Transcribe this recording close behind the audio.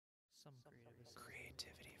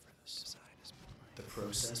Creativity for the side is the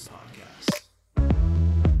Process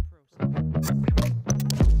Podcast.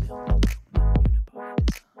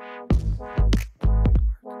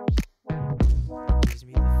 Gives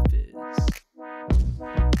me the fizz.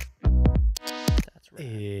 That's right.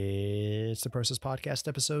 It's the Process Podcast,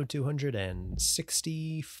 episode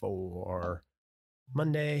 264.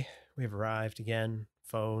 Monday, we have arrived again.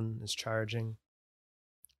 Phone is charging.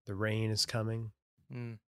 The rain is coming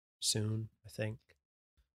soon, I think.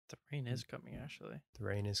 The rain is coming, actually. The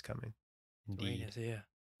rain is coming. The rain Indeed. is here.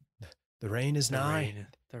 The rain is nigh.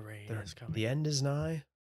 The rain is coming. The end is nigh.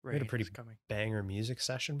 We had a Rain pretty is coming. banger music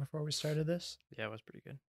session before we started this. Yeah, it was pretty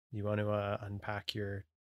good. You want to unpack your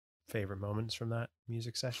favorite moments from that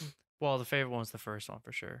music session? Well, the favorite one's the first one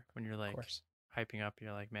for sure. When you're Of like course. hyping up,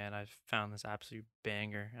 you're like, man, I've found this absolute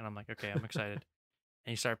banger. And I'm like, okay, I'm excited.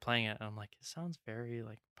 And you start playing it, and I'm like, it sounds very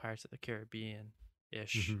like Pirates of the Caribbean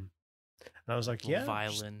ish. Mhm. And I was like, Little yeah,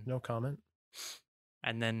 just violin. no comment.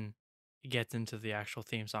 And then it gets into the actual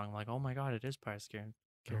theme song. I'm like, oh my God, it is Pirates of the I was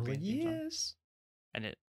Caribbean like, theme song. yes.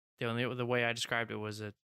 And the way I described it was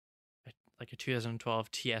a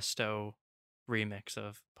 2012 Tiesto remix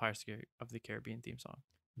of Pirates of the Caribbean theme song,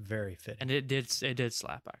 Very fitting. and it did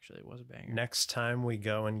slap. Actually, it was a banger. Next time we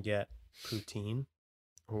go and get poutine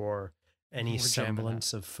or any We're jamming that.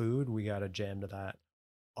 semblance of food, we got to jam to that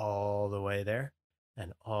all the way there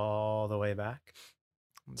and all the way back.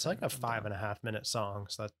 It's like a 5.5 minute song,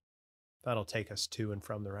 so that'll take us to and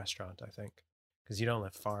from the restaurant, I think, because you don't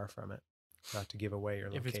live far from it. Not to give away your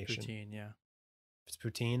If location. it's poutine, yeah. If it's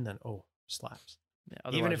poutine, then slaps. Yeah,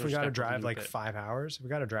 Even otherwise if we're we just got to gonna have to drive loop like it. 5 hours, if we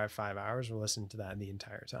got to drive 5 hours, we'll listen to that the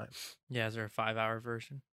entire time. Yeah, is there a 5-hour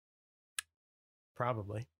version?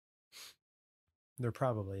 Probably. There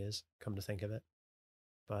probably is, come to think of it.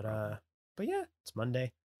 But yeah, it's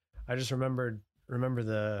Monday. I just remember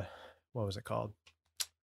the, what was it called?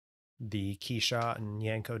 The Keyshot and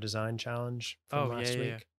Yanko Design Challenge from last week.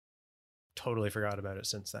 Yeah. Totally forgot about it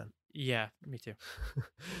since then. Yeah, me too.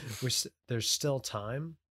 There's still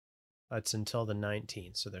time. It's until the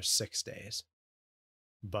 19th, so there's 6 days.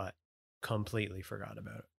 But completely forgot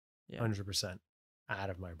about it. Yeah. 100% out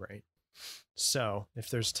of my brain. So if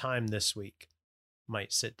there's time this week,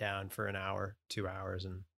 might sit down for an hour, 2 hours,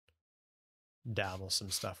 and dabble some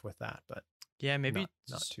stuff with that. But Yeah, maybe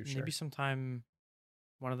not too sure. Maybe sometime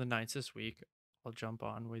one of the nights this week, I'll jump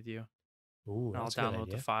on with you. ooh, And I'll that's a good download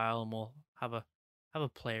idea. the file, and we'll have a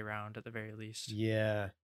play around at the very least. Yeah,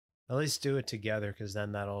 at least do it together, because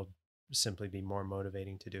then that'll simply be more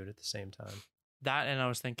motivating to do it at the same time. That, and I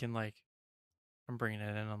was thinking, like, I'm bringing it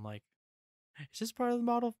in. I'm like, is this part of the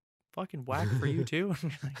model fucking whack for you too?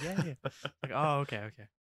 And you're like, yeah. Like, oh, okay.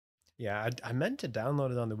 Yeah, I meant to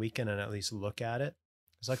download it on the weekend and at least look at it.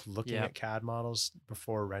 It's like looking Yeah. at CAD models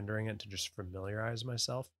before rendering it to just familiarize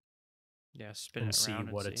myself Yeah, spin and it see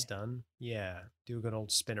around what and it's see. done. Yeah, do a good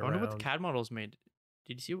old spin I around. wonder what the CAD models made.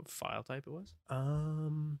 Did you see what file type it was?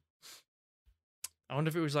 I wonder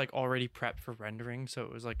if it was like already prepped for rendering, so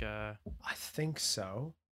it was like a. I think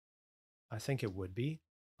so. I think it would be.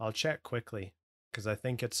 I'll check quickly because I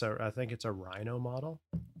think it's a Rhino model.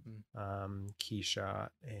 Keyshot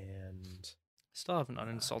and Still haven't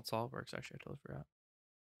uninstalled SolidWorks. Actually, I totally forgot.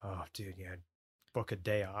 oh, dude, yeah, book a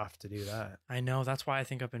day off to do that. I know, that's why I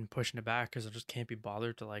think I've been pushing it back, because I just can't be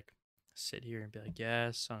bothered to like sit here and be like,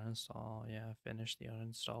 yes, uninstall, yeah, finish the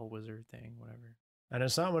uninstall wizard thing, whatever. And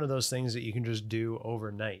it's not one of those things that you can just do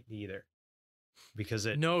overnight either, because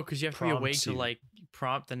it No, because you have to be awake prompts to you. like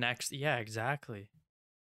prompt the next. Yeah, exactly.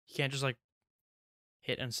 You can't just like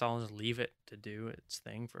hit install and just leave it to do its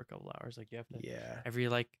thing for a couple hours. Like you have to yeah. every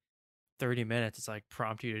like 30 minutes. It's like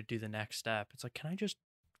prompt you to do the next step. It's like, can I just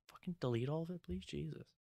fucking delete all of it, please? Jesus.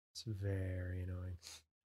 It's very annoying.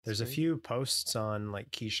 There's a Sweet. few posts on like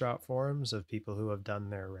Keyshot forums of people who have done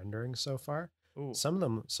their rendering so far. Ooh. Some of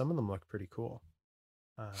them look pretty cool.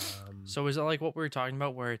 So is it like what we were talking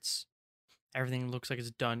about, where it's everything looks like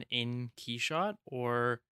it's done in Keyshot,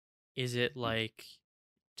 or is it like,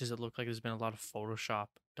 does it look like there's been a lot of Photoshop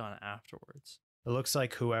done afterwards? it looks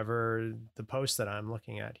like the post that I'm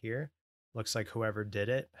looking at here looks like whoever did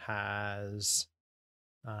it has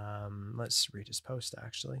let's read his post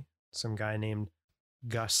actually. Some guy named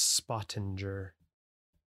Gus Spottinger.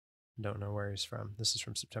 Don't know where he's from. This is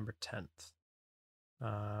from September 10th.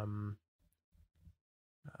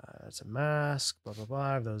 It's a mask, blah, blah,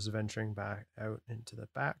 blah. Those venturing back out into the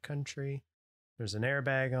backcountry. There's an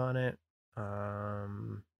airbag on it.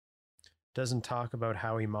 Doesn't talk about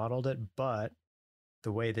how he modeled it, but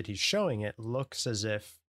the way that he's showing it looks as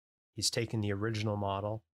if he's taken the original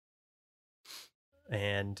model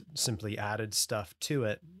and simply added stuff to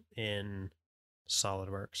it in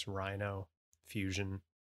SolidWorks, Rhino, Fusion,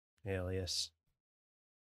 Alias,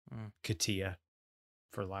 CATIA,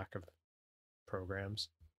 for lack of programs.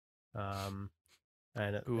 And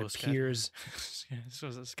it Google appears so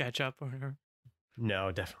was it SketchUp or whatever?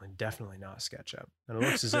 No, definitely not SketchUp. And it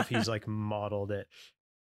looks as if he's like modeled it.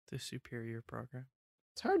 The superior program.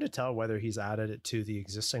 It's hard to tell whether he's added it to the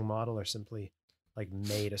existing model or simply like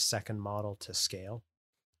made a second model to scale.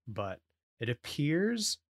 But it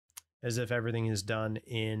appears as if everything is done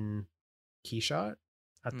in Keyshot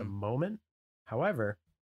at the moment. However,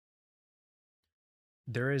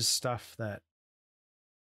 there is stuff that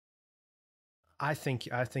I think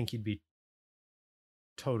you'd be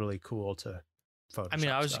totally cool to Photoshop. I mean,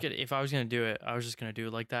 if I was gonna do it, I was just gonna do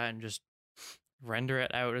it like that and just render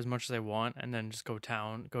it out as much as I want, and then just go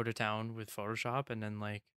to town with Photoshop, and then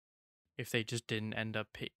like, if they just didn't end up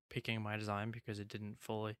picking my design because it didn't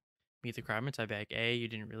fully meet the requirements, I'd be like, A, you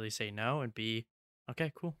didn't really say no, and B,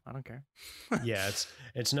 okay, cool, I don't care. Yeah,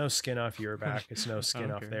 it's no skin off your back, it's no skin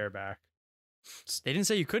off their back. They didn't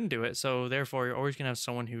say you couldn't do it, so therefore you're always gonna have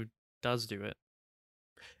someone who does do it.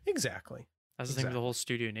 Exactly. That's the thing with the whole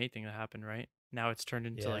Studio Nate thing that happened, right? Now it's turned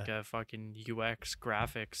into like a fucking UX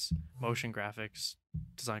graphics, motion graphics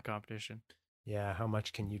design competition. Yeah, how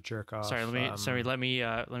much can you jerk off? Sorry, let me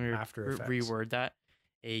reword that.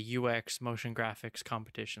 A UX motion graphics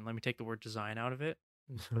competition. Let me take the word design out of it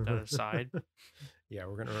and put that aside. Yeah,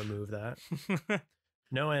 we're gonna remove that.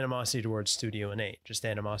 No animosity towards Studio Nate, just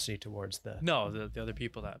animosity towards the other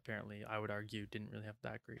people that apparently I would argue didn't really have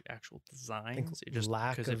that great actual designs. It just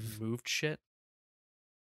because it moved shit.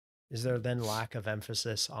 Is there then lack of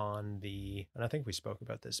emphasis on and I think we spoke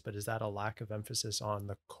about this, but is that a lack of emphasis on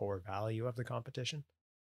the core value of the competition?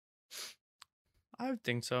 I would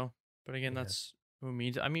think so. But again, that's who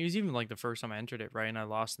means. I mean, it was even like the first time I entered it, right? And I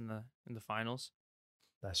lost in the finals.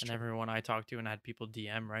 That's true. And everyone I talked to and I had people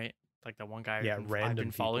DM, right? Like that one guy I've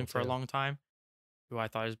been following for a long time, who I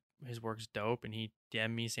thought his work's dope, and he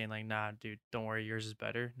DM'd me saying like, nah, dude, don't worry, yours is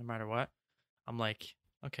better no matter what. I'm like,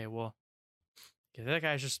 okay, well, if that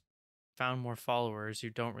guy's just found more followers who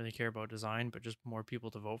don't really care about design, but just more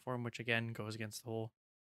people to vote for him, which again goes against the whole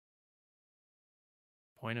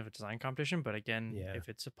point of a design competition. But again, if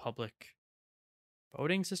it's a public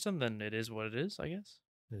voting system, then it is what it is, I guess.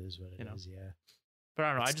 It is what it is, yeah. But I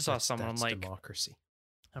don't know. I just saw someone. I'm like, democracy.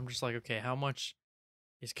 I'm just like, okay, how much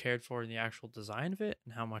is cared for in the actual design of it,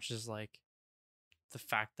 and how much is like the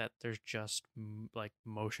fact that there's just like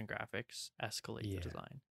motion graphics escalate the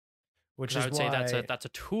design. Which I would say that's a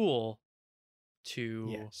tool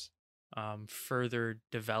to further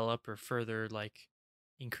develop or further like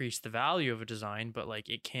increase the value of a design, but like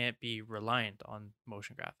it can't be reliant on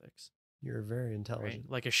motion graphics. You're very intelligent.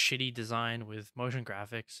 Right? Like a shitty design with motion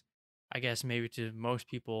graphics, I guess maybe to most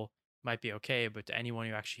people might be okay, but to anyone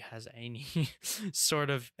who actually has any sort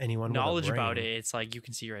of knowledge about it, it's like you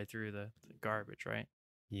can see right through the garbage, right?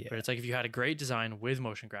 Yeah. But it's like if you had a great design with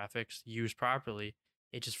motion graphics used properly,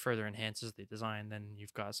 it just further enhances the design. Then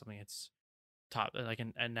you've got something that's top, like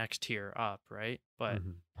a next tier up, right? But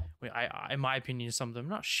I in my opinion, some of them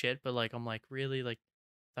not shit, but like I'm like really like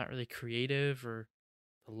not really creative, or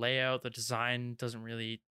the layout, the design doesn't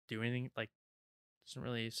really do anything, like doesn't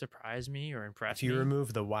really surprise me or impress me. If you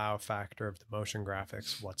remove the wow factor of the motion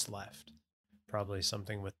graphics, what's left? Probably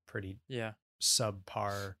something with pretty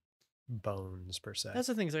subpar bones per se. That's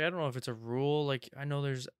the thing. Is like I don't know if it's a rule. Like I know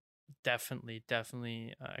there's definitely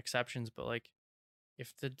exceptions, but like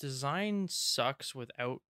if the design sucks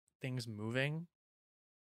without things moving,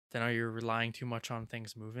 then are you relying too much on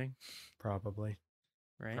things moving? Probably.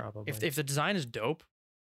 Right. Probably. If the design is dope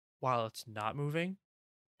while it's not moving,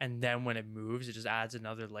 and then when it moves, it just adds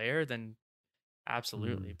another layer, then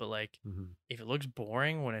absolutely. But like if it looks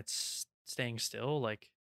boring when it's staying still, like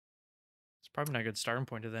it's probably not a good starting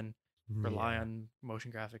point to then rely on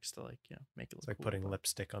motion graphics to like, make it look it's like cool, putting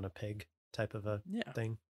lipstick on a pig type of a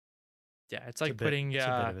thing. Yeah, it's like putting it's a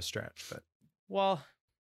bit of a stretch, but well,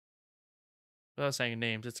 without saying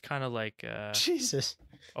names, it's kind of like Jesus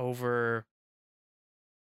over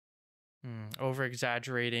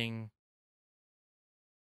exaggerating,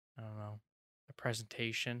 I don't know, a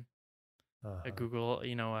presentation, a Google,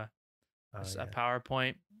 a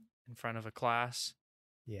PowerPoint in front of a class.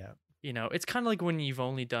 Yeah. It's kind of like when you've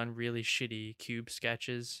only done really shitty cube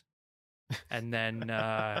sketches, and then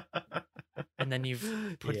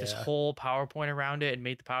you've put this whole PowerPoint around it and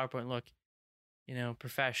made the PowerPoint look,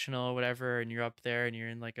 professional or whatever, and you're up there and you're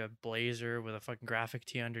in like a blazer with a fucking graphic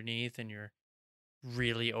tee underneath, and you're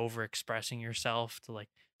really over expressing yourself to like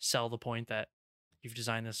sell the point that you've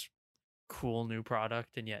designed this cool new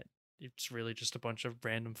product, and yet it's really just a bunch of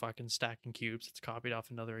random fucking stacking cubes. It's copied off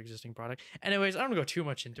another existing product. Anyways, I don't want to go too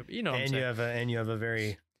much into it. You know, what I'm saying. You have a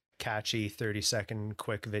very catchy 30-second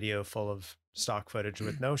quick video full of stock footage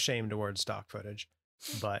with no shame towards stock footage,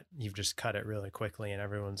 but you've just cut it really quickly, and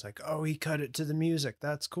everyone's like, "Oh, he cut it to the music.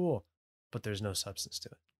 That's cool," but there's no substance to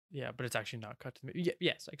it. Yeah, but it's actually not cut to the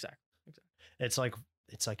yes, exactly. It's like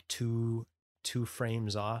two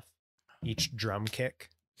frames off each drum kick.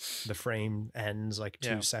 The frame ends like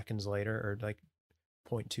 2 seconds later, or like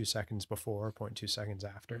 0.2 seconds before, 0.2 seconds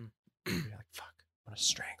after. You're like, fuck, I'm gonna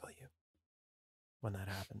strangle you when that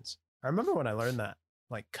happens. I remember when I learned that,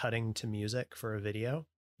 like cutting to music for a video.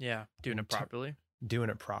 Yeah, doing it properly.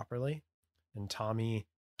 And Tommy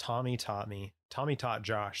taught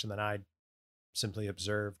Josh, and then I simply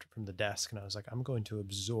observed from the desk, and I was like, I'm going to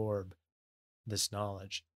absorb this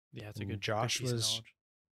knowledge. Yeah, it's a good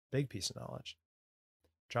big piece of knowledge.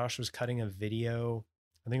 Josh was cutting a video,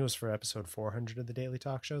 I think it was for episode 400 of the Daily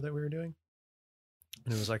Talk Show that we were doing.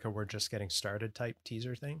 And it was like a we're just getting started type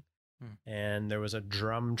teaser thing. And there was a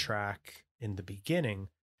drum track in the beginning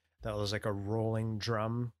that was like a rolling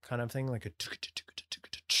drum kind of thing, like a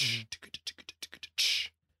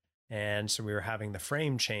and so we were having the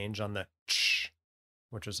frame change on the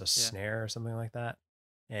which was a snare or something like that.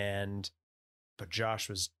 But Josh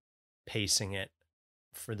was pacing it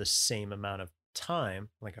for the same amount of time,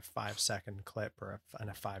 like a 5-second clip and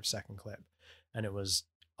a 5-second clip, and it was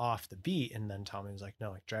off the beat. And then Tommy was like,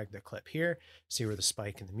 no, like drag the clip here, see where the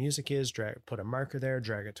spike in the music is, put a marker there,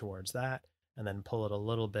 drag it towards that, and then pull it a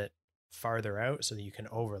little bit farther out so that you can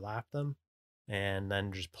overlap them, and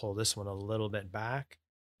then just pull this one a little bit back,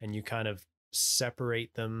 and you kind of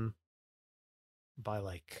separate them by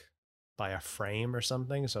a frame or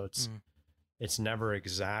something, so it's never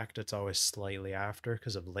exact. It's always slightly after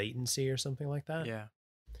because of latency or something like that. Yeah.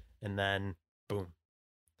 And then boom.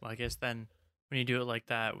 Well, I guess then when you do it like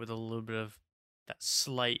that with a little bit of that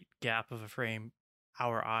slight gap of a frame,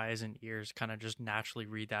 our eyes and ears kind of just naturally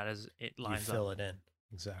read that as it lines up. You fill it in.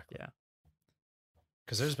 Exactly. Yeah.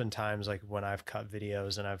 Because there's been times like when I've cut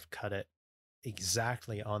videos and I've cut it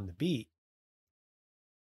exactly on the beat,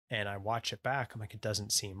 and I watch it back, I'm like, it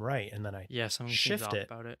doesn't seem right. And then I shift it,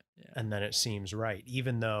 about it. Yeah. And then it seems right.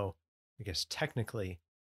 Even though I guess technically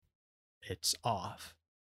it's off,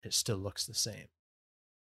 it still looks the same.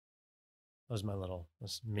 That was I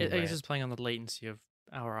guess it's playing on the latency of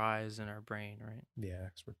our eyes and our brain, right? Yeah,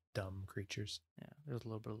 because we're dumb creatures. Yeah, there's a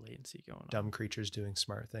little bit of latency going on. Dumb creatures doing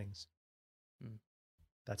smart things.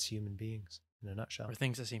 That's human beings in a nutshell. Or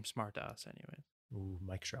things that seem smart to us anyways. Ooh,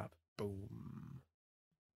 mic drop. Boom.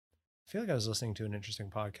 I feel like I was listening to an interesting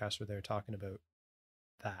podcast where they were talking about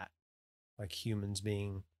that, like humans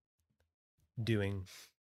doing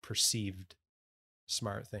perceived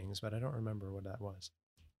smart things, but I don't remember what that was.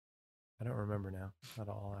 I don't remember now at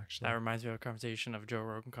all, actually. That reminds me of a conversation of Joe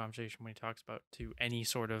Rogan conversation when he talks about to any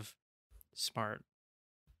sort of smart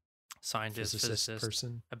scientist, physicist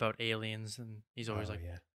person about aliens, and he's always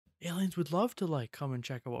aliens would love to like come and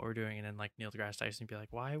check out what we're doing, and then like Neil deGrasse Tyson be like,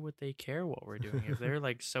 why would they care what we're doing if they're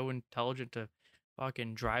like so intelligent to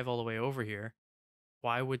fucking drive all the way over here?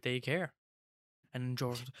 Why would they care? And then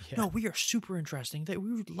George, no, we are super interesting. That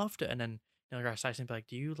we would love to. And then Neil deGrasse Tyson be like,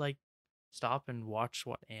 do you like stop and watch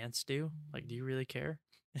what ants do? Like, do you really care?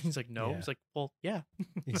 And he's like, no. Yeah. He's like, well, yeah,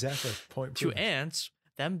 exactly. Point to ants,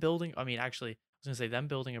 them building. I mean, actually, I was gonna say them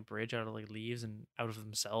building a bridge out of like leaves and out of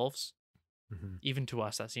themselves. Even to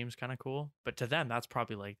us, that seems kind of cool, but to them, that's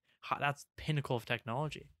probably like that's pinnacle of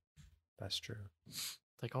technology. That's true.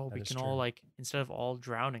 Like, oh, we can all like instead of all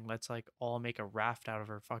drowning, let's like all make a raft out of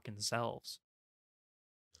our fucking selves.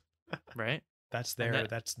 Right? That's their to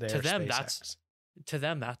them. SpaceX. That's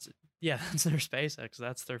their SpaceX.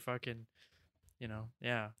 That's their fucking,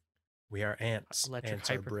 We are ants. Electric ants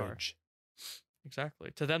hypercar. Bridge.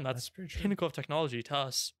 Exactly. To them, that's pinnacle of technology. To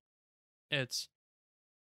us, it's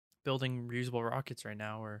building reusable rockets right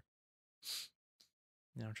now, or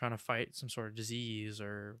trying to fight some sort of disease,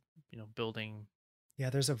 or building.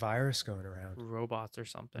 Yeah, there's a virus going around. Robots or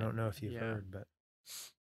something. I don't know if you've heard, but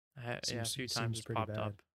a few times it's popped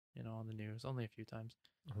up, on the news. Only a few times.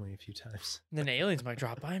 Only a few times. And then aliens might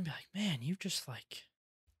drop by and be like, "Man, you just like,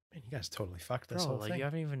 man, you guys totally fucked this whole thing. You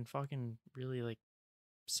haven't even fucking really like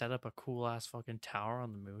set up a cool ass fucking tower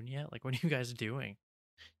on the moon yet. Like, what are you guys doing?"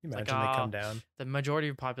 You imagine they come down. The majority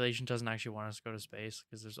of the population doesn't actually want us to go to space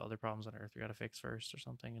because there's other problems on Earth we got to fix first or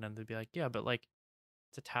something. And then they'd be like, yeah, but like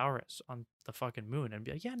it's a tower on the fucking moon. And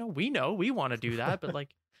be like, yeah, no, we know we want to do that, but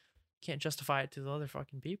like can't justify it to the other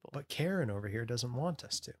fucking people. But Karen over here doesn't want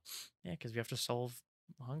us to. Yeah, because we have to solve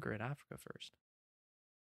hunger in Africa first.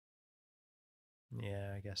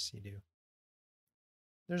 Yeah, I guess you do.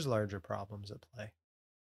 There's larger problems at play.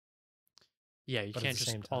 Yeah, you But can't at the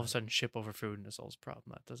just same all of a time, sudden ship over food and it solves a problem.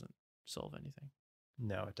 That doesn't solve anything.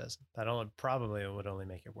 no, it doesn't. That only probably would only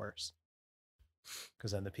make it worse.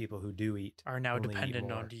 Because then the people who do eat Are now only eat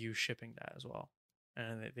dependent on more. you shipping that as well.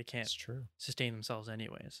 And they can't It's true. sustain themselves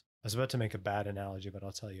anyways. I was about to make a bad analogy, but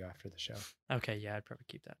I'll tell you after the show. Okay, yeah, I'd probably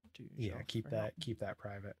keep that to Yeah, yourself keep for now. that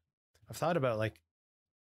private. I've thought about like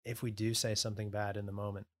if we do say something bad in the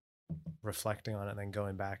moment, reflecting on it and then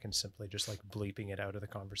going back and simply just like bleeping it out of the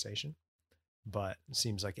conversation. But it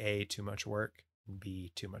seems like A, too much work, and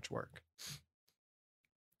B, too much work.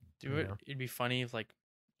 It'd be funny if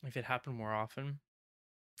it happened more often,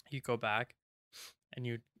 you go back and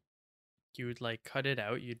you would like cut it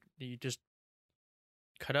out. You just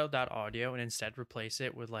cut out that audio and instead replace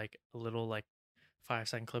it with like a little like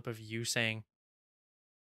 5-second clip of you saying,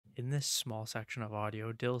 in this small section of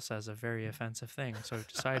audio, Dill says a very offensive thing, so I've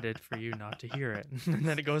decided for you not to hear it. And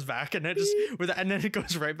then it goes back and and then it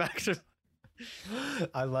goes right back to.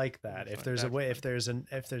 I like that. If there's a way, if there's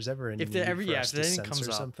ever a need for us to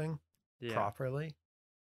censor something properly,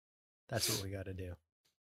 that's what we got to do.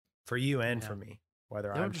 For you and for me,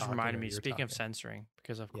 whether I'm just talking reminded or me. you're Speaking talking. of censoring,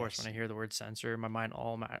 because of course when I hear the word censor, my mind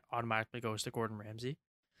automatically goes to Gordon Ramsay.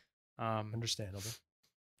 Understandable,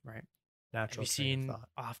 right? Natural. Have you seen?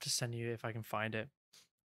 I'll have to send you if I can find it.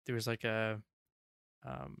 There was like a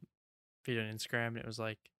video on Instagram, and it was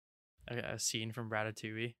like a scene from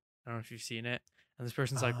Ratatouille. I don't know if you've seen it. And this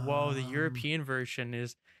person's like, "Whoa, the European version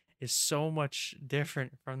is so much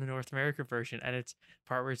different from the North American version." And it's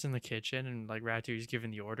part where it's in the kitchen and like Ratatouille's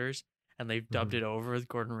giving the orders, and they've dubbed it over with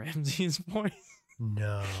Gordon Ramsay's voice.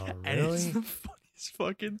 No, really? And it's the funniest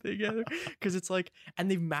fucking thing ever, because it's like, and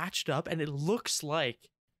they've matched up, and it looks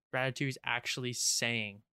like Ratatouille's actually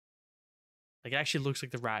saying. Like, it actually looks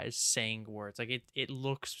like the rat is saying words. Like, it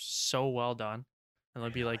looks so well done. And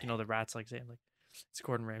they'll be like, the rat's like saying, like, it's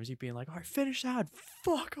Gordon Ramsay being like, all right, finish that.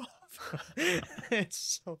 Fuck off.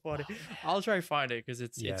 It's so funny. I'll try to find it because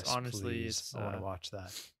it's honestly, please. I want to watch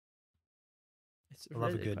that. It's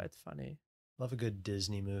really quite funny. Love a good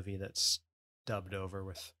Disney movie that's dubbed over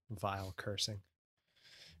with vile cursing.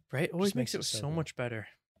 Right? Always makes it so much better.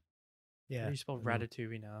 Yeah. How do you spell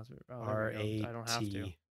Ratatouille now? R-A-T. I don't have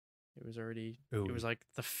to. It was already. Ooh. It was like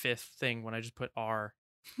the 5th thing when I just put R.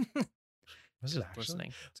 Was it actually?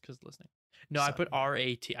 Listening? It's because listening. No, I put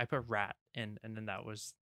R-A-T. I put rat, and then that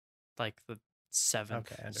was like the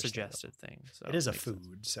 7th suggested thing. So it is a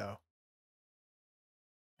food, so.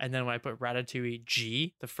 And then when I put Ratatouille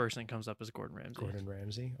G, the first thing comes up is Gordon Ramsay. Gordon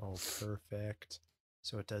Ramsay. Oh, perfect.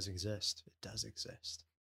 So it does exist. It does exist.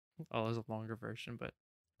 Oh, there's a longer version, but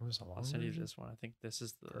I'll send you this one. I think this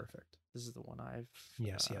is the perfect. This is the one I've.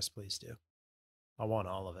 Yes, please do. I want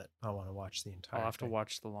all of it. I want to watch the entire. I'll have to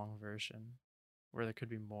watch the long version, where there could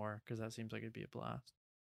be more, because that seems like it'd be a blast.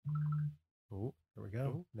 Oh, there we go.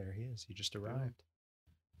 Ooh. There he is. He just arrived.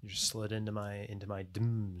 You just slid into my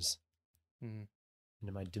DMs.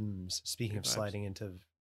 Into my DMs. Speaking of sliding into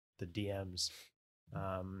the DMs,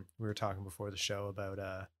 we were talking before the show about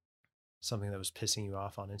something that was pissing you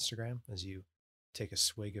off on Instagram as you take a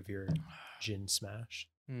swig of your gin smash.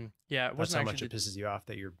 Yeah, it that's how much it pisses you off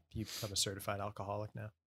that you become a certified alcoholic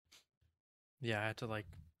now. Yeah, I had to like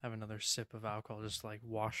have another sip of alcohol just to, like,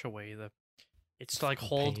 wash away it's to like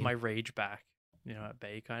hold my rage back, at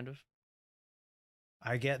bay, kind of.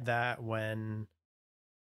 I get that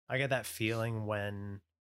feeling when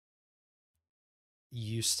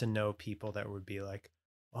you used to know people that would be like,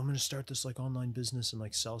 oh, I'm going to start this like online business and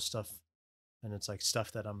like sell stuff. And it's like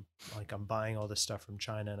stuff that I'm buying all this stuff from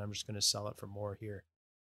China and I'm just going to sell it for more here.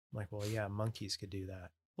 I'm like, well, yeah, monkeys could do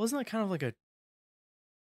that. Wasn't that kind of like is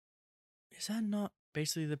that not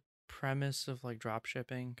basically the premise of like drop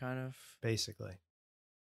shipping, kind of? Basically.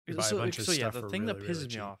 The thing that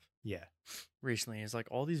pisses me off recently is like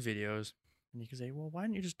all these videos, and you can say, well, why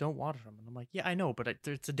don't you just don't watch them? And I'm like, yeah, I know, but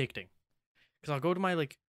it's addicting. Because I'll go to my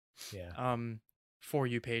like For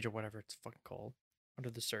You page or whatever it's fucking called, under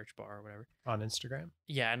the search bar or whatever. On Instagram?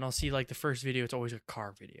 Yeah, and I'll see like the first video, it's always a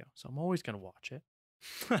car video. So I'm always going to watch it.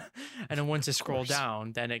 And then once I scroll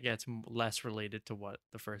down, then it gets less related to what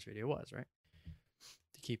the first video was, right?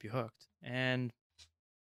 To keep you hooked. And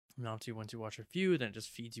obviously once you watch a few, then it just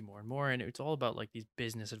feeds you more and more. And it's all about like these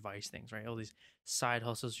business advice things, right? All these side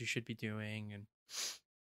hustles you should be doing and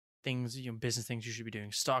things, business things you should be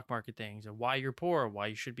doing, stock market things, and why you're poor, why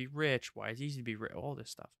you should be rich, why it's easy to be rich, all this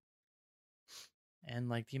stuff. And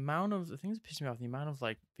like the things that piss me off, the amount of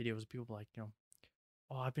like videos of people like, oh,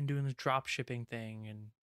 I've been doing this drop shipping thing and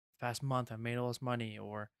the past month I've made all this money,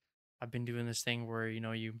 or I've been doing this thing where,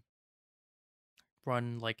 you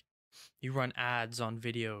run like you run ads on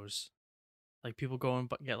videos. Like people go and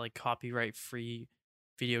get like copyright free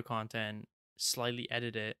video content, slightly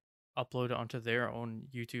edit it, upload it onto their own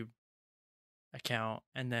YouTube account,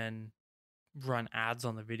 and then run ads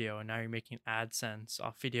on the video. And now you're making AdSense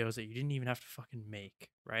off videos that you didn't even have to fucking make,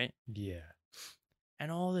 right? Yeah.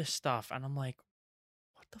 And all this stuff. And I'm like,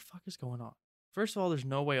 what the fuck is going on? First of all, there's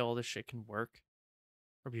no way all this shit can work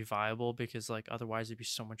or be viable, because like otherwise there'd be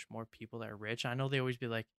so much more people that are rich. I know they always be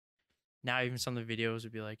like, now even some of the videos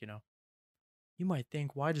would be like, you might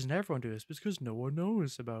think, why doesn't everyone do this? Because no one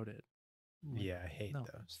knows about it. Like, yeah, I hate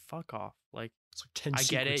those. Fuck off. Like, it's like 10 I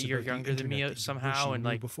get it. You're younger than me somehow, and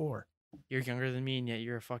like before. You're younger than me, and yet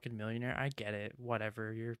you're a fucking millionaire. I get it.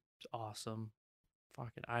 Whatever. You're awesome.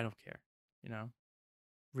 Fuck it. I don't care.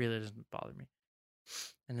 Really doesn't bother me.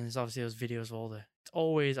 And then there's obviously those videos of all the. It's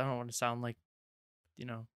always. I don't want to sound like,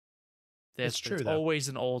 this. It's true. It's always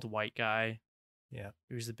an old white guy. Yeah.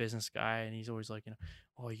 Who's the business guy, and he's always like,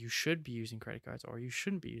 oh, you should be using credit cards, or you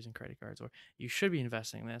shouldn't be using credit cards, or you should be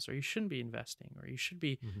investing in this, or you shouldn't be investing, or you should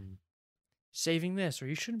be saving this, or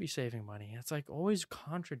you shouldn't be saving money. It's like always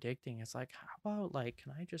contradicting. It's like, how about like,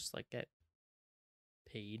 can I just like get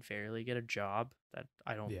paid fairly, get a job that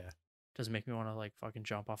I don't doesn't make me want to like fucking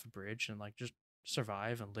jump off a bridge and like just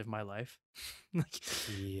survive and live my life. Like,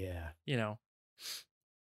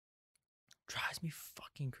 drives me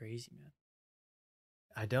fucking crazy, man.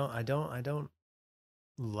 I don't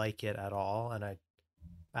like it at all, and I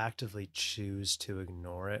actively choose to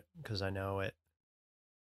ignore it because I know it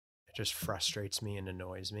just frustrates me and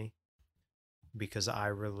annoys me, because I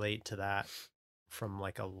relate to that from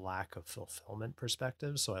like a lack of fulfillment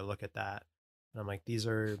perspective. So I look at that and I'm like, this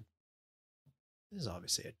is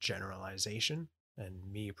obviously a generalization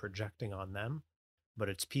and me projecting on them, but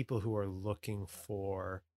it's people who are looking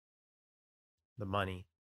for the money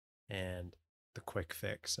and the quick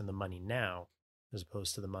fix and the money now, as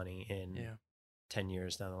opposed to the money in 10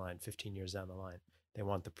 years down the line, 15 years down the line. They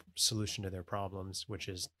want the solution to their problems, which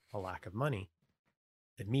is a lack of money,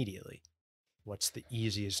 immediately. What's the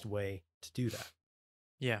easiest way to do that?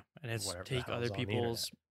 Yeah, and it's take other people's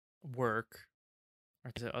work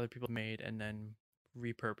or that other people made and then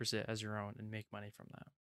repurpose it as your own and make money from that.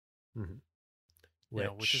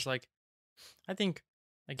 Mm-hmm. Which is like, I think,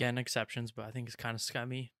 again, exceptions, but I think it's kind of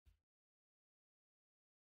scummy.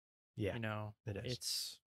 Yeah, it is.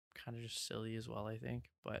 It's kind of just silly as well, I think,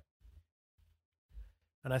 but.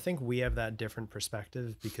 And I think we have that different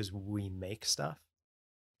perspective because we make stuff.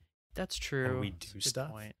 That's true. And we do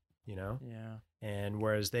stuff, Yeah. And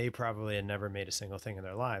whereas they probably had never made a single thing in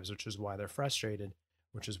their lives, which is why they're frustrated,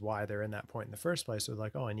 which is why they're in that point in the first place. They're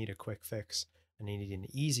like, oh, I need a quick fix. I need an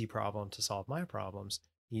easy problem to solve my problems.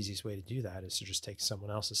 The easiest way to do that is to just take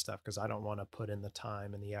someone else's stuff, because I don't want to put in the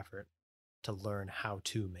time and the effort to learn how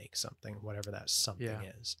to make something, whatever that something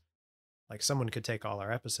is. Like someone could take all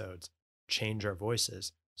our episodes, change our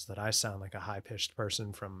voices so that I sound like a high-pitched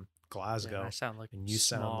person from Glasgow. Yeah, I sound like and you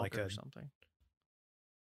sound like a something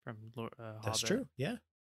from That's Hobbit. true. Yeah.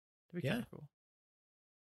 That'd be kind of cool.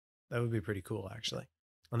 That would be pretty cool, actually.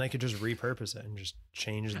 And they could just repurpose it and just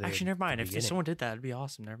change the. Actually, never mind. If someone did that, it'd be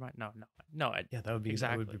awesome. Never mind. No. Yeah, that would be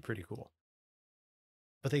exactly. That would be pretty cool.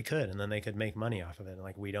 But they could, and then they could make money off of it. And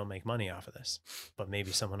like, we don't make money off of this, but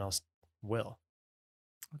maybe someone else will.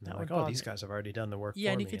 And they're like, oh, these guys have already done the work.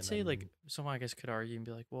 Yeah, and you could say like, someone I guess could argue and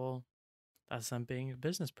be like, well, that's them being a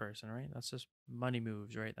business person, right? That's just money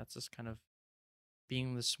moves, right? That's just kind of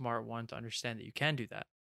being the smart one to understand that you can do that.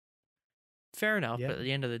 Fair enough, but at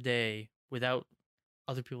the end of the day, without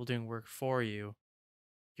other people doing work for you,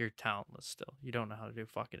 you're talentless still. You don't know how to do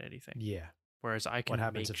fucking anything. Yeah. Whereas I can. What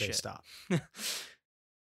happens if they stop?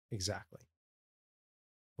 Exactly.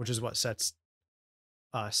 Which is what sets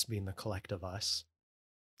us, being the collective us,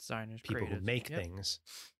 designers, people creatives, who make things,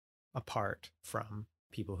 apart from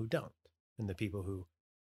people who don't, and the people who.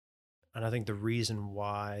 And I think the reason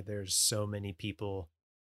why there's so many people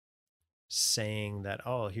saying that,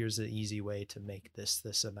 oh, here's the easy way to make this,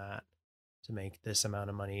 and that, to make this amount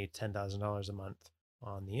of money, $10,000 a month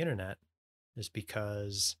on the internet, is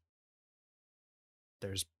because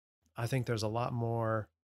I think there's a lot more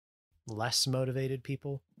less motivated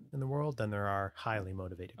people in the world than there are highly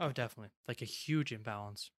motivated people. Oh, definitely. Like a huge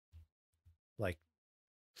imbalance. Like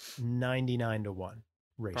 99 to 1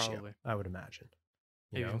 ratio, probably. I would imagine.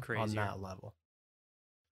 Even crazier. On that level.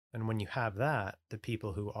 And when you have that, the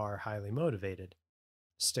people who are highly motivated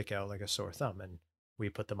stick out like a sore thumb. And we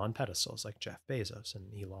put them on pedestals like Jeff Bezos and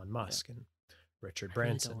Elon Musk and Richard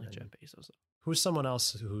Branson. Really Jeff Bezos. Who's someone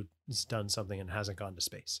else who's done something and hasn't gone to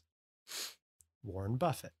space? Warren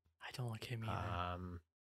Buffett. I don't like him either.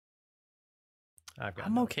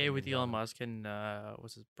 I'm okay with Elon Musk and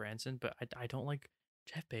what's his Branson, but I don't like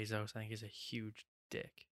Jeff Bezos. I think he's a huge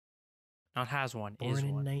dick. Not has one, Born is in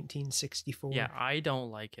one. 1964. Yeah, I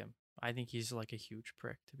don't like him. I think he's like a huge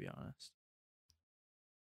prick, to be honest.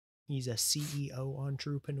 He's a CEO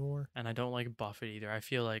entrepreneur. And I don't like Buffett either. I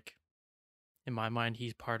feel like, in my mind,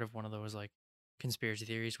 he's part of one of those like conspiracy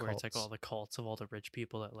theories where it's like all the cults of all the rich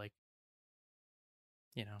people that like,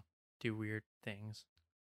 you know, do weird things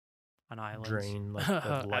on islands. Drain like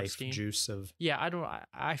the life juice of. Yeah,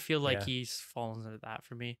 I feel like he's fallen into that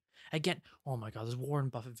for me. Again, oh my God, there's Warren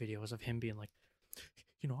Buffett videos of him being like,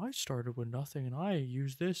 you know, I started with nothing and I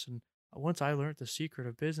used this. And once I learned the secret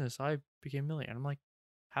of business, I became a millionaire. And I'm like,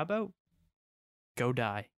 how about go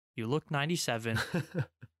die? You look 97.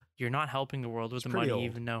 You're not helping the world with the money, old.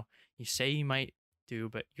 Even though you say you might do,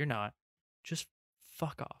 but you're not. Just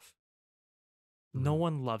fuck off. No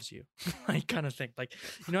one loves you. Like, kind of thing. Like,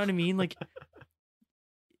 you know what I mean? Like,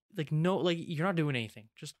 no, like, you're not doing anything.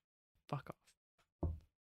 Just fuck off.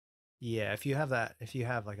 Yeah, if you have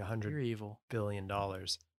like $100 billion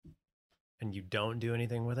and you don't do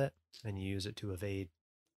anything with it and you use it to evade,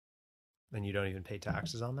 then you don't even pay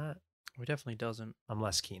taxes on that. He definitely doesn't. I'm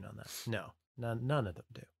less keen on that. No, none of them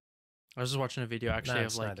do. I was just watching a video actually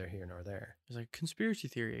of like neither here nor there. It's like conspiracy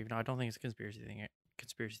theory. Even though I don't think it's a conspiracy thing.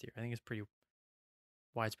 Conspiracy theory. I think it's pretty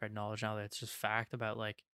widespread knowledge now that it's just fact about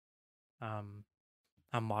like how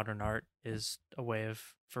modern art is a way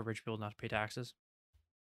for rich people not to pay taxes.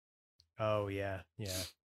 Oh yeah.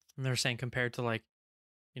 And they're saying compared to like,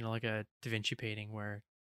 you know, like a Da Vinci painting where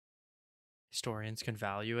historians can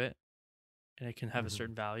value it and it can have a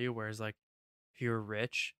certain value, whereas like if you were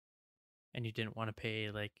rich and you didn't want to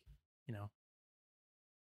pay like, you know,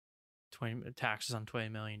 taxes on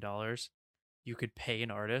 $20 million, you could pay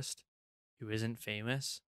an artist who isn't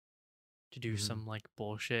famous to do some like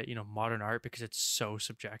bullshit, you know, modern art, because it's so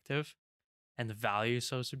subjective and the value is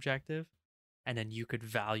so subjective. And then you could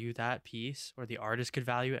value that piece, or the artist could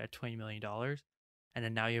value it at $20 million. And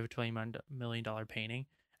then now you have a $20 million painting.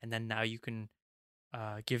 And then now you can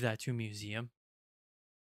give that to a museum.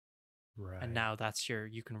 Right. And now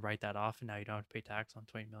you can write that off and now you don't have to pay tax on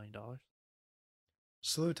 $20 million.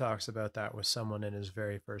 Slew talks about that with someone in his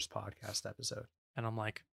very first podcast episode. And I'm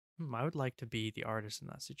like, I would like to be the artist in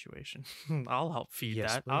that situation. I'll help feed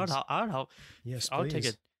that. Please. I would help. Yes, I'll please. take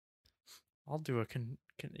it. I'll do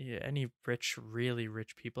any really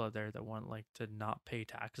rich people out there that want like to not pay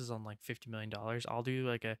taxes on like $50 million. I'll do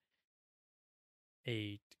like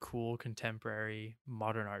a cool contemporary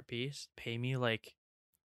modern art piece. Pay me like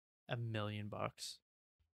 $1 million.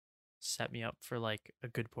 Set me up for like a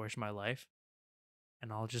good portion of my life.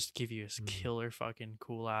 And I'll just give you a killer fucking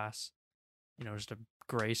cool ass, you know, just a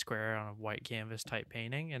gray square on a white canvas type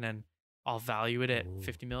painting. And then I'll value it at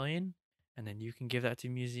 50 million. And then you can give that to a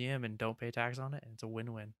museum and don't pay tax on it. And it's a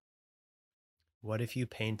win-win. What if you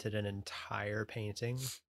painted an entire painting,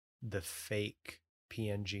 the fake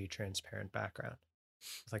PNG transparent background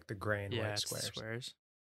with like the gray and white squares?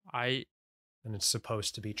 And it's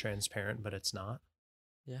supposed to be transparent, but it's not.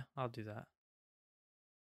 Yeah, I'll do that.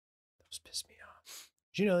 Those piss me off.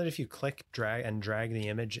 Do you know that if you click, drag the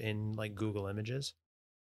image in like Google Images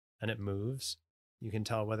and it moves, you can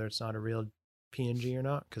tell whether it's not a real PNG or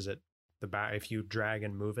not? Because if you drag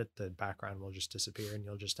and move it, the background will just disappear and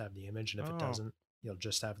you'll just have the image. And if it doesn't, you'll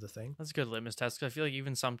just have the thing. That's a good litmus test, because I feel like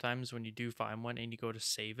even sometimes when you do find one and you go to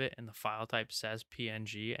save it and the file type says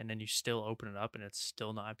PNG and then you still open it up and it's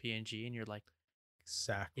still not PNG and you're like,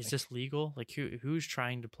 exactly, is this legal? Like who's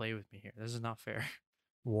trying to play with me here? This is not fair.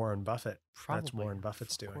 Warren Buffett. Probably. That's Warren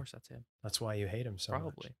Buffett's doing. Of course, that's him. That's why you hate him so much.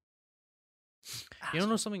 Probably. You don't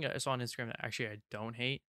know something I saw on Instagram that actually I don't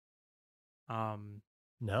hate?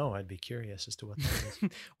 No, I'd be curious as to what that is.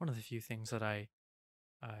 One of the few things that I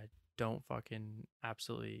don't fucking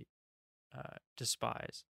absolutely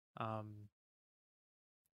despise.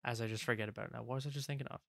 As I just forget about it now. What was I just thinking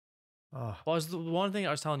of? Oh. Well, it was the one thing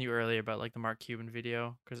I was telling you earlier about like the Mark Cuban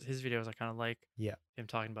video, because his videos I kind of like. Yeah. Him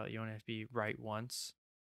talking about you only have to be right once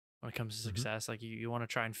when it comes to success. Like you want to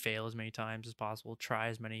try and fail as many times as possible. Try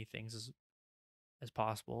as many things as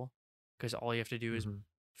possible, because all you have to do is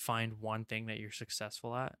find one thing that you're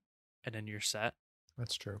successful at, and then you're set.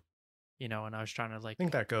 That's true. You know, and I was trying to like. I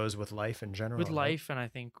think that goes with life in general. With life, and I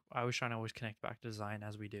think I was trying to always connect back to design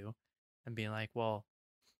as we do, and being like, well,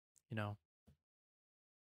 you know,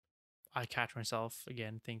 I catch myself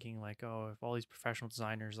again thinking like, oh, if all these professional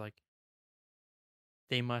designers, like,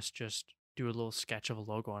 they must just do a little sketch of a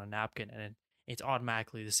logo on a napkin and it's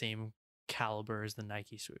automatically the same caliber as the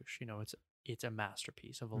Nike swoosh. You know, it's a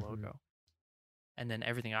masterpiece of a logo. And then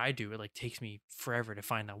everything I do, it like takes me forever to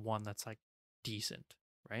find that one that's like decent,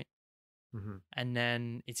 right? Mm-hmm. And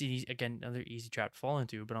then it's easy, again, another easy trap to fall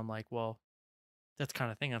into. But I'm like, well, that's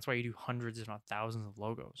kind of thing. That's why you do hundreds, if not thousands, of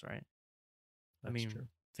logos, right? That's true.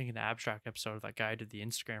 Thinking the abstract episode, that guy did the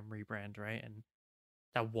Instagram rebrand, right? And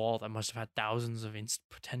that wall that must have had thousands of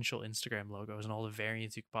potential Instagram logos and all the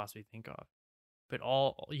variants you could possibly think of. But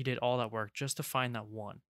you did all that work just to find that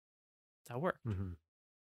one that worked, Mm-hmm.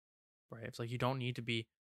 right? It's like you don't need to be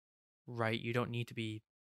right. You don't need to be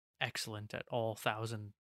excellent at all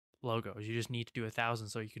 1,000 logos. You just need to do 1,000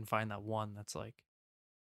 so you can find that one that's like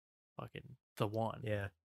fucking the one. Yeah.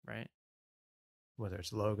 Right. Whether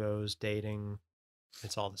it's logos, dating,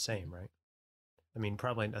 it's all the same, right? I mean,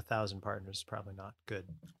 probably 1,000 partners is probably not good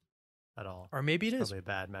at all. Or maybe it is. Probably a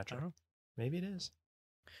bad metric. Maybe it is.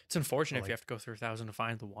 It's unfortunate if you have to go through 1,000 to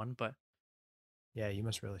find the one, but yeah, you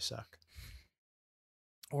must really suck.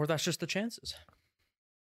 Or that's just the chances.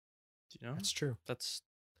 You know? That's true.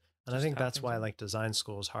 And I think that's why like design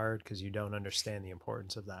school is hard, because you don't understand the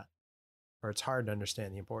importance of that. Or it's hard to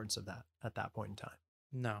understand the importance of that at that point in time.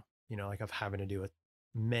 No. You know, like of having to do it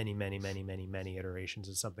many iterations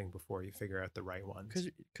of something before you figure out the right ones.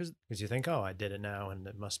 Because you think, oh, I did it now and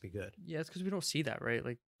it must be good. Yeah, it's because we don't see that, right?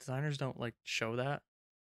 Like designers don't like show that.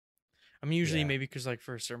 I mean, usually maybe because like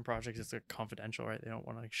for certain projects it's like confidential, right? They don't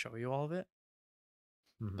want to like show you all of it.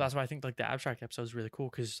 Mm-hmm. That's why I think like the abstract episode is really cool,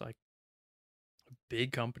 because like a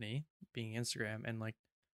big company being Instagram, and like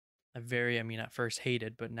at first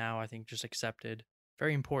hated, but now I think just accepted,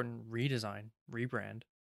 very important rebrand.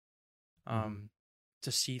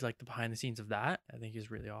 To see like the behind the scenes of that, I think is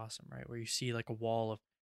really awesome, right? Where you see like a wall of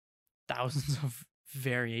thousands of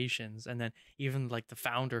variations, and then even like the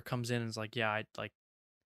founder comes in and is like, yeah,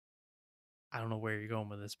 I don't know where you're going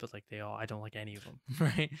with this, but like I don't like any of them,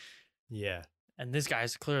 right? Yeah. And this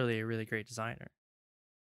guy's clearly a really great designer,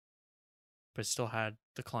 but still had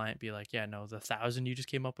the client be like, yeah, no, the 1,000 you just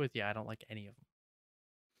came up with, yeah, I don't like any of them.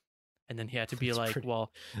 And then he had to be like,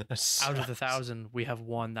 well, out of the 1,000, we have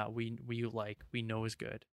one that we like, we know is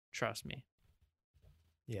good. Trust me.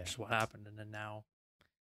 Yeah. Which is what happened. And then now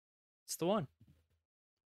it's the one.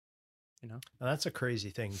 You know? And that's a crazy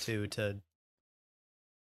thing too, to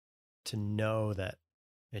know that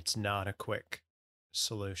it's not a quick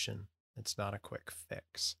solution. It's not a quick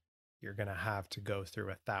fix. You're going to have to go through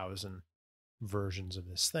 1,000 versions of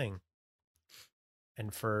this thing.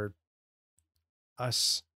 And for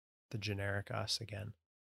us, the generic us again,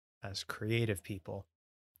 as creative people,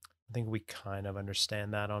 I think we kind of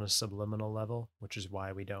understand that on a subliminal level, which is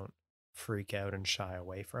why we don't freak out and shy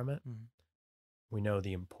away from it. Mm-hmm. We know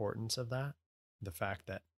the importance of that. The fact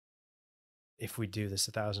that if we do this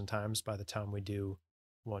 1,000 times, by the time we do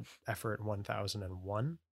effort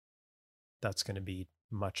 1,001, that's going to be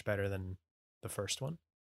much better than the first one.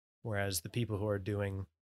 Whereas the people who are doing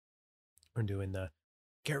the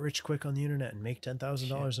get rich quick on the internet and make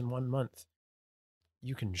 $10,000 in 1 month,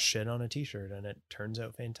 you can shit on a t-shirt and it turns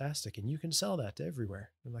out fantastic and you can sell that to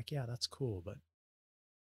everywhere. I'm like, yeah, that's cool. But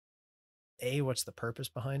A, what's the purpose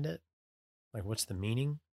behind it? Like, what's the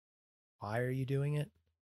meaning? Why are you doing it?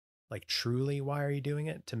 Like, truly, why are you doing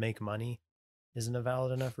it? To make money isn't a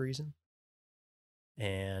valid enough reason.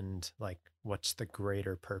 And like, what's the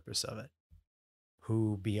greater purpose of it?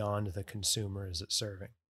 Who beyond the consumer is it serving?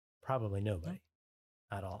 Probably nobody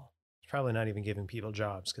at all. It's probably not even giving people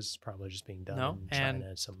jobs, because it's probably just being done in China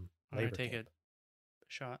at some labor camp. I'm going to take a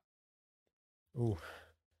shot. Ooh,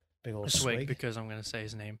 big old swig, because I'm going to say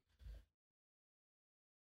his name.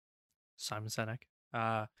 Simon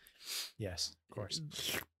Sinek. Yes, of course.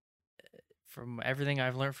 From everything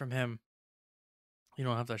I've learned from him, you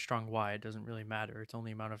don't have that strong why. It doesn't really matter. It's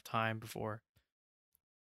only a amount of time before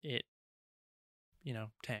it,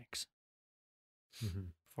 tanks. Mm-hmm.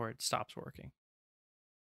 Before it stops working.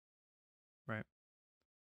 Right.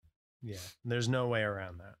 Yeah. There's no way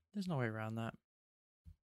around that. There's no way around that.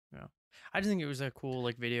 Yeah. I just think it was a cool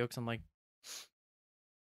video, because I'm like,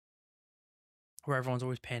 where everyone's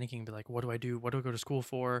always panicking and be like, what do I do? What do I go to school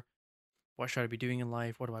for? What should I be doing in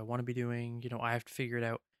life? What do I want to be doing? I have to figure it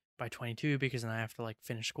out by 22, because then I have to like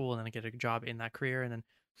finish school and then get a job in that career and then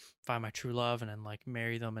find my true love and then like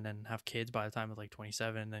marry them and then have kids by the time of like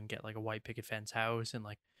 27 and then get like a white picket fence house in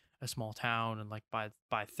like a small town and like by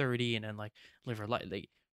 30 and then like live a life. Like,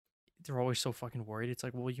 they're always so fucking worried. It's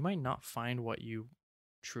like, well, you might not find what you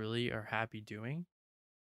truly are happy doing.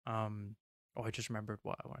 I just remembered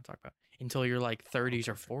what I want to talk about, until you're like 30s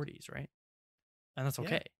or 40s, right? And that's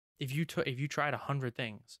okay. Yeah. If you tried 100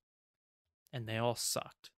 things and they all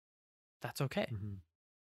sucked, that's okay. Mm-hmm.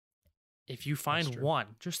 If you find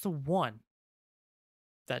one, just the one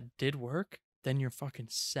that did work, then you're fucking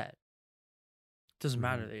set. Doesn't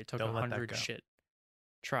matter that it took Don't let that 100 go. shit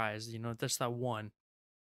tries. You know, that's that one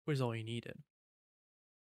was all you needed.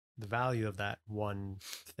 The value of that one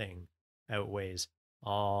thing outweighs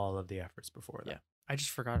all of the efforts before that. Yeah. I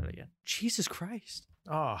just forgot it again. Jesus Christ.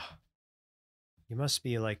 Oh, you must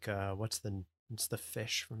be like what's the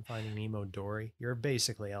fish from Finding Nemo, Dory? You're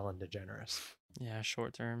basically Ellen DeGeneres. Yeah,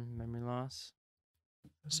 short-term memory loss.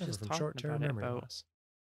 Suffer just from talking short-term about it, memory about loss.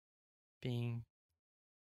 being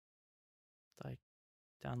like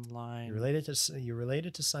down the line. You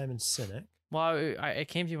related to Simon Sinek. Well, it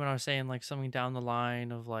came to you when I was saying like something down the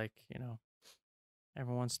line of like, you know,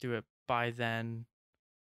 everyone wants to do it by then.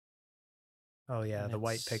 Oh yeah, and the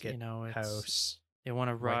white it's, picket you know, it's, house. They want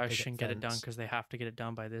to white rush picket and get it done fence. because they have to get it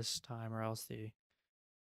done by this time or else they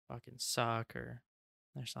fucking suck or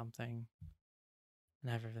something.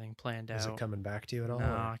 And have everything planned out. Is it coming back to you at all? No, or-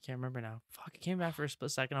 I can't remember now. Fuck, it came back for a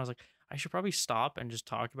split second. I was like, I should probably stop and just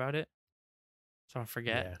talk about it so I don't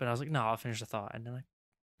forget. Yeah. But I was like, no, I'll finish the thought. And then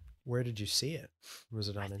Where did you see it? Was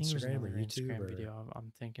it I on think it was Instagram or another YouTube? Instagram or... video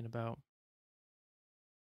I'm thinking about.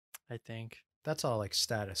 I think. That's all like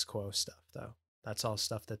status quo stuff, though. That's all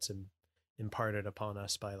stuff that's imparted upon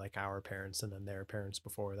us by like our parents and then their parents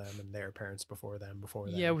before them and their parents before them before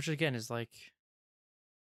them. Yeah, which again is like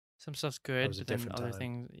some stuff's good, was a but then different other time.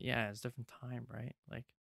 things, yeah, it's a different time, right? Like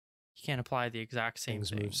you can't apply the exact same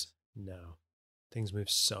Things moves. No, things move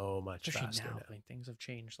so much especially faster now. now. Like things have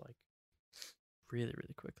changed like really,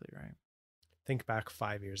 really quickly, right? Think back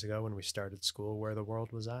 5 years ago when we started school, where the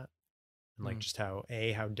world was at, and like just how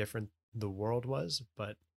different the world was,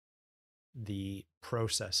 but the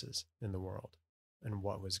processes in the world and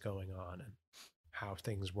what was going on and how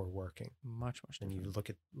things were working. Much And different. you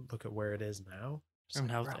look at where it is now. And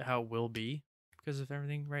how it will be because of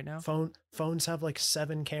everything right now. Phones have like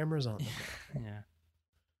 7 cameras on them now. Yeah.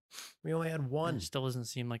 We only had one. And it still doesn't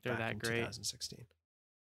seem like they're back that in great. 2016.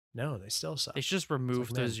 No, they still suck. They should just remove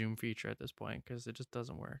like, the man. zoom feature at this point because it just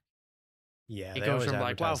doesn't work. Yeah, It they goes always from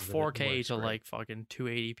like wow advertise that it 4K works to great. like fucking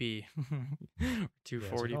 280p or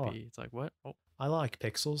 240p. It's like what? Oh, I like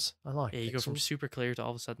pixels. I like yeah. You pixels. go from super clear to all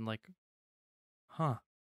of a sudden like, huh?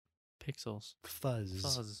 Pixels. fuzz.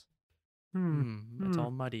 Fuzz. It's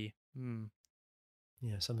all muddy.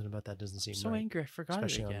 Yeah, something about that doesn't seem I'm so right. angry. I forgot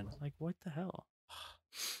Especially it on- again. Like what the hell?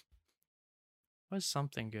 Was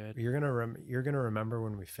something good? You're gonna remember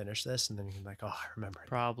when we finish this, and then you're like, oh, I remember.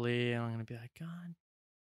 Probably, and I'm gonna be like, God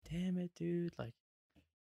damn it, dude! Like,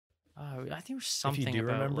 I think there's something If you do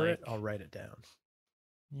about remember like, it, I'll write it down.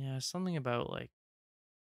 yeah, something about like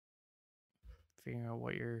figuring out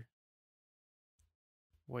what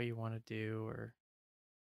you want to do, or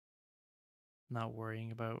not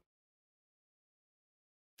worrying about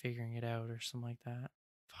figuring it out, or something like that.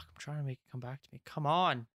 Fuck, I'm trying to make it come back to me. Come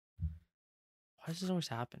on! Why does this always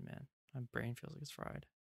happen, man? My brain feels like it's fried.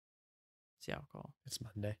 It's the alcohol. It's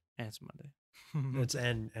Monday. And it's Monday. It's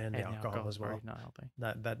and the alcohol as well. Probably not helping.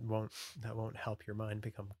 That won't help your mind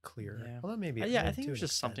become clearer. Yeah. Although maybe Yeah, I will think to it was an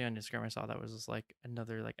just extent. something on Instagram I saw that was just like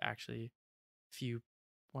another like actually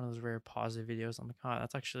one of those rare positive videos. I'm like, oh,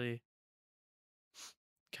 that's actually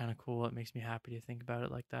kind of cool. It makes me happy to think about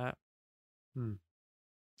it like that. Hmm.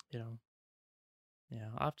 You know. Yeah,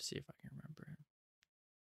 I'll have to see if I can remember it.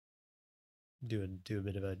 Do a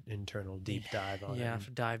bit of an internal deep dive on it. Yeah, I and have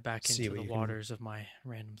to dive back see into what the you can- waters of my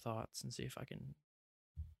random thoughts and see if I can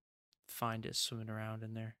find it swimming around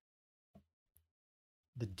in there.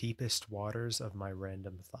 The deepest waters of my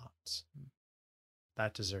random thoughts.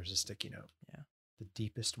 That deserves a sticky note. Yeah. The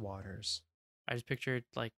deepest waters. I just pictured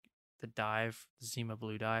like the dive, the Zima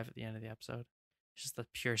Blue dive at the end of the episode. It's just the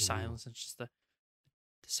pure silence and just the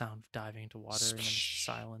sound of diving into water and then just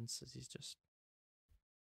silence as he's just.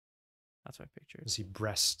 That's what I pictured. As he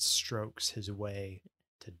breaststrokes his way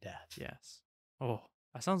to death. Yes. Oh,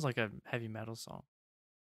 that sounds like a heavy metal song.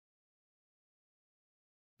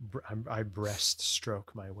 I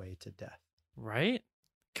breaststroke my way to death. Right?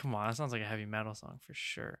 Come on, that sounds like a heavy metal song for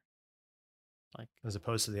sure. Like, as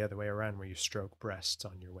opposed to the other way around where you stroke breasts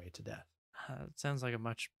on your way to death. It sounds like a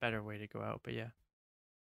much better way to go out, but yeah.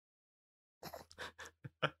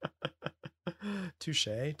 Touche.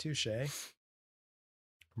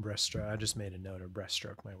 Breaststroke. I just made a note of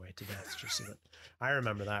breaststroke my way to death. Just so that I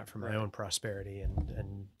remember that for my own prosperity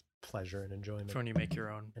and pleasure and enjoyment. For when you make your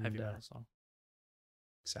own heavy And, metal song.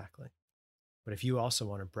 Exactly. But if you also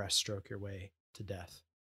want to breaststroke your way to death,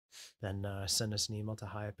 then send us an email to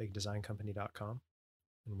hi@bigdesigncompany.com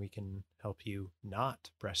and we can help you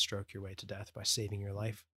not breaststroke your way to death by saving your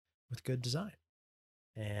life with good design.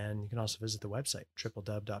 And you can also visit the website,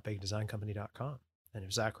 www.bigdesigncompany.com. And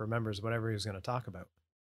if Zach remembers whatever he was going to talk about,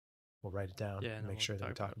 we'll write it down and make sure that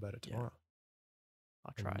we talk about it tomorrow.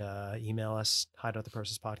 I'll try. And email us,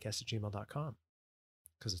 hideouttheprocesspodcast@gmail.com,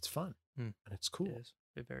 because it's fun and it's cool. It is.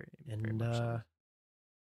 Very much so.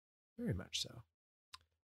 Very much so.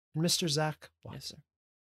 And Mr. Zach Watson, yes, sir.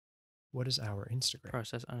 What is our Instagram?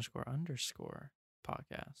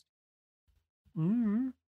 Process__podcast.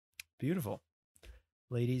 Beautiful.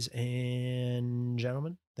 Ladies and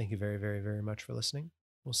gentlemen, thank you very, very, very much for listening.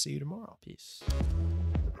 We'll see you tomorrow. Peace.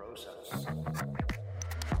 The process.